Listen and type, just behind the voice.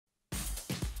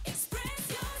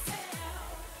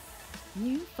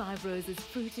New Five Roses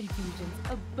fruit infusions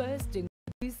are bursting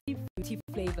with juicy, fruity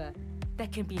flavor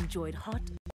that can be enjoyed hot,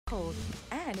 cold,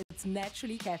 and it's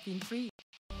naturally caffeine-free.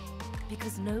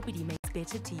 Because nobody makes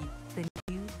better tea than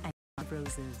you and Five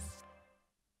Roses.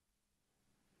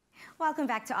 Welcome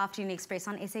back to Afternoon Express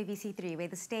on SABC3, where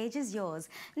the stage is yours.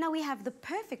 Now we have the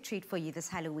perfect treat for you this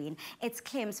Halloween. It's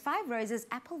Clem's Five Roses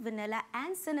Apple, Vanilla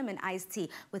and Cinnamon Iced Tea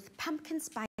with pumpkin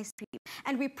spice cream.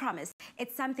 And we promise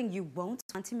it's something you won't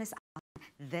want to miss out on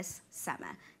this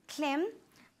summer. Clem,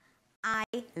 I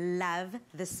love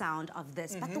the sound of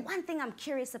this, but the one thing I'm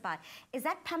curious about is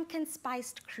that pumpkin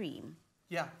spiced cream.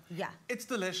 Yeah. Yeah. It's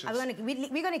delicious.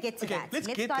 We're gonna get to that. Let's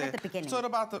start there. at the beginning.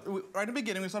 Right at the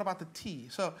beginning, we start about the tea.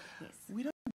 So, we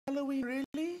don't do Halloween,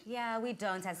 really? Yeah, we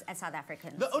don't as South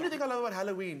Africans. The only thing I love about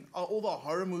Halloween are all the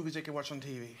horror movies you can watch on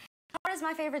TV. Horror is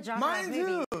my favorite genre Mine of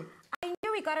movie. too. I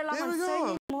knew we got along on so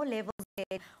many more levels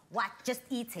there. What? Just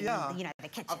eating, you know, the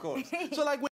kitchen. Of course. So,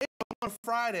 like, on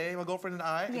Friday, my girlfriend and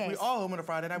I, if we are home on a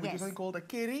Friday night, we do something called a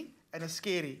curry and a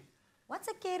scary. What's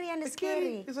a curry and a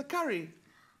scary? It's a curry.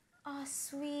 Oh,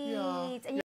 sweet. Yeah.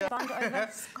 And you bond over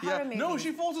horror movies. No,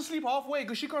 she falls asleep halfway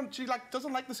because she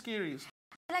doesn't like the scaries.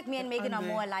 I feel like me and Megan are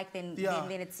more alike than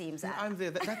it seems. I'm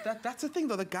there. That's the thing,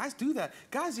 though. The guys do that.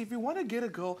 Guys, if you want to get a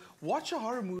girl, watch a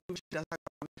horror movie.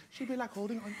 She'll be like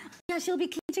holding on. Yeah, she'll be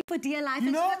clenching for dear life. And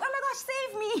she's like, oh my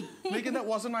gosh, save me. Megan, that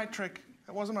wasn't my trick.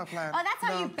 That wasn't my plan. Oh, that's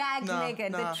how you bagged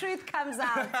Megan. The truth comes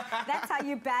out. That's how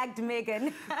you bagged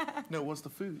Megan. No, it was the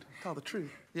food. Tell the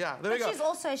truth. Yeah, there we go. She's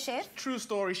also a chef. True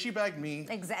story. She bagged me.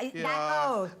 Exactly.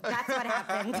 Yeah. That's what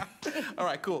happened. All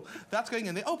right, cool. That's going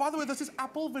in there. Oh, by the way, this is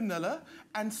apple, vanilla,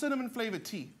 and cinnamon flavored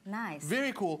tea. Nice.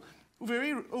 Very cool. There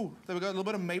we go. A little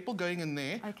bit of maple going in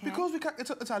there. Okay. Because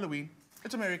it's Halloween.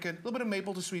 It's American. A little bit of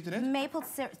maple to sweeten it. Maple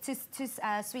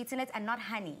to sweeten it and not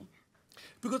honey.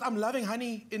 Because I'm loving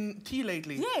honey in tea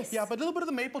lately. Yes. Yeah, but a little bit of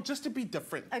the maple just to be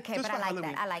different. Okay, just but I like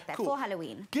Halloween. that. I like that. Cool. For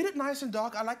Halloween. Get it nice and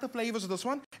dark. I like the flavors of this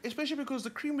one, especially because the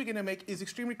cream we're going to make is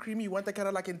extremely creamy. You want that kind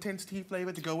of like intense tea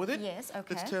flavor to go with it. Yes,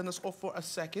 okay. Let's turn this off for a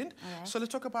second. Right. So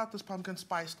let's talk about this pumpkin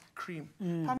spiced cream.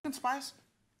 Pumpkin spice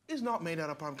is not made out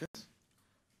of pumpkins.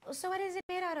 So what is it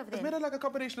made out of then? It's made out of like a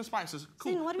combination of spices.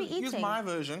 Cool. So what are we eating? Here's my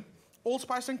version.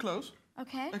 Allspice and cloves.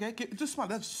 Okay. Okay, just smell.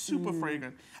 That's super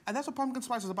fragrant. And that's what pumpkin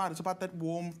spice is about. It's about that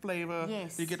warm flavor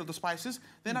you get of the spices.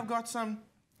 Then I've got some,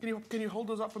 can you hold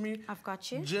those up for me? I've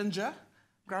got you. Ginger,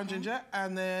 ground ginger,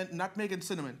 and then nutmeg and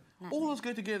cinnamon. All those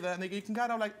go together, and you can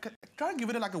kind of like, try and give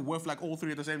it like a whiff, like all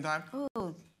three at the same time.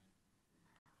 Ooh.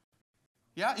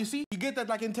 Yeah, you see? You get that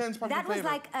like intense pumpkin flavor.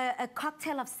 That was like a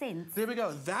cocktail of scents. There we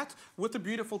go. That, with the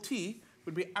beautiful tea,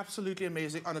 would be absolutely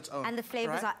amazing on its own. And the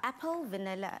flavors are apple,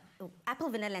 vanilla,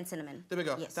 and cinnamon. There we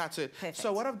go. Yes. That's it. Perfect.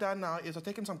 So what I've done now is I've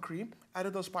taken some cream,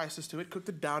 added those spices to it, cooked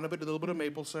it down a bit, a little bit of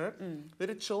maple syrup,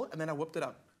 let it chill, and then I whipped it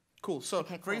up. Cool. So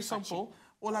very simple.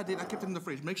 All I did, I kept it in the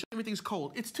fridge. Make sure everything's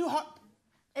cold. It's too hot.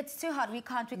 It's too hot. We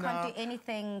can't do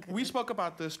anything. We spoke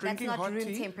about this. Drinking that's not hot room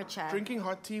tea. temperature. Drinking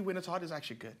hot tea when it's hot is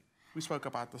actually good. We spoke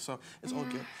about this, so it's all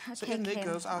good. So Okay, in there Clem.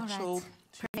 goes our chilled.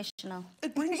 Professional.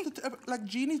 It brings like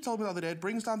Jeannie told me the other day, it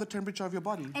brings down the temperature of your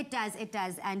body. It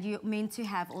does. And you're meant to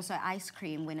have also ice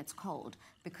cream when it's cold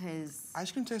because...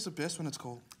 Ice cream tastes the best when it's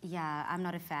cold. Yeah, I'm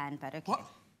not a fan, but okay. What?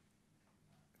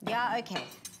 Yeah, okay.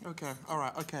 Okay, all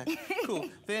right, okay. Cool.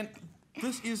 Then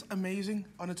this is amazing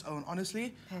on its own,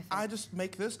 honestly. Perfect. I just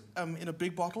make this in a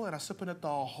big bottle and I sip in it the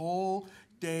whole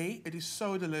day. It is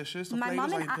so delicious. The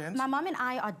flavors are intense. My mom and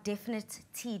I are definite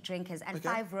tea drinkers, and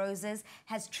Five Roses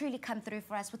has truly come through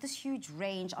for us with this huge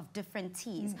range of different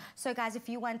teas. So guys, if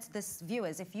you want this,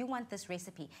 viewers, if you want this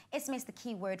recipe, SMS the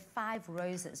keyword 5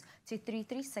 Roses to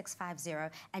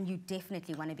 33650, and you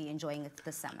definitely want to be enjoying it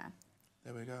this summer.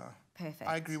 There we go. Perfect.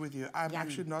 I agree with you. I'm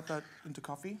actually not that into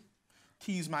coffee.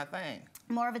 Tea's my thing.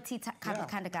 More of a tea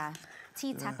kind of guy.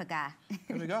 Tea type of guy.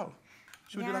 There we go.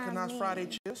 Should we do like a nice Friday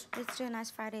cheers? Let's do a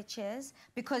nice Friday cheers.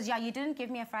 Because, yeah, you didn't give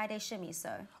me a Friday shimmy, so...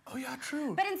 Oh, yeah,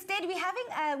 true. But instead, we're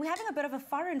having a bit of a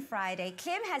foreign Friday.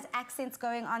 Clem has accents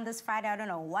going on this Friday. I don't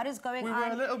know what is going on. We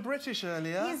were a little British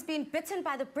earlier. He's been bitten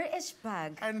by the British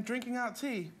bug. And drinking out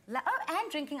tea. And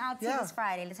drinking out tea this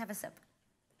Friday. Let's have a sip.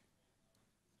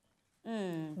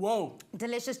 Whoa.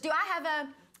 Delicious. Do I have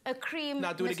a cream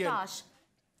do it again. moustache?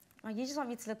 Oh, you just want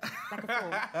me to look like a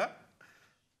fool.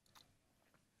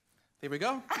 There we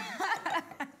go. I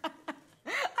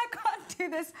can't do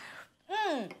this.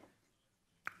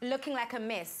 Looking like a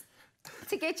mess.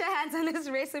 To get your hands on this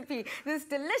recipe, this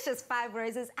delicious 5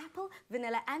 roses, apple,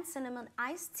 vanilla and cinnamon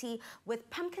iced tea with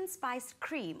pumpkin spice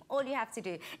cream, all you have to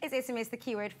do is SMS the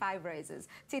keyword 5 roses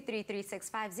to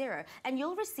 33650 and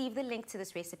you'll receive the link to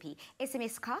this recipe.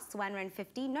 SMS costs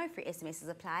R1.50, no free SMSs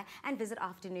apply, and visit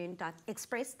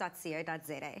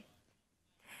afternoon.express.co.za.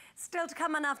 Still to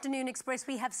come on Afternoon Express,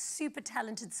 we have super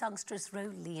talented songstress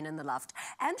Rolene in the loft,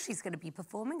 and she's going to be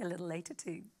performing a little later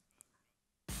too.